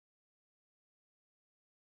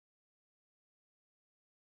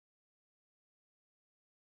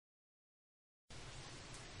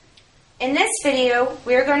In this video,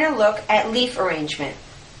 we are going to look at leaf arrangement.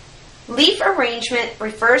 Leaf arrangement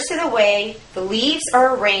refers to the way the leaves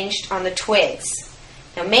are arranged on the twigs.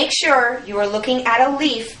 Now make sure you are looking at a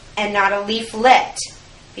leaf and not a leaflet.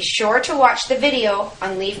 Be sure to watch the video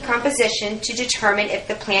on leaf composition to determine if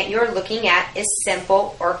the plant you are looking at is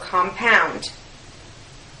simple or compound.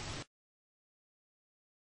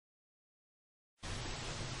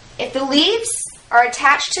 If the leaves are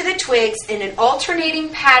attached to the twigs in an alternating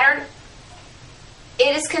pattern,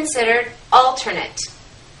 it is considered alternate.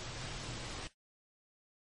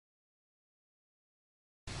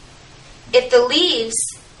 If the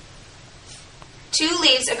two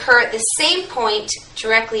leaves occur at the same point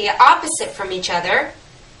directly opposite from each other,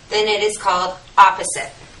 then it is called opposite.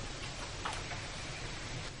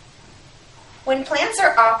 When plants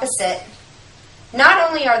are opposite, not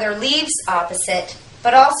only are their leaves opposite,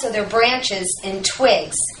 but also their branches and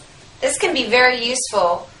twigs. This can be very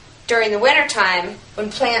useful during the wintertime when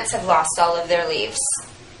plants have lost all of their leaves.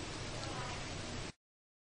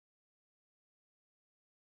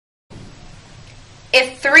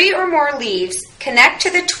 If 3 or more leaves connect to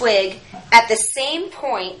the twig at the same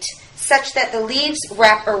point such that the leaves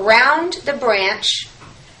wrap around the branch,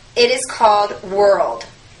 it is called whorled.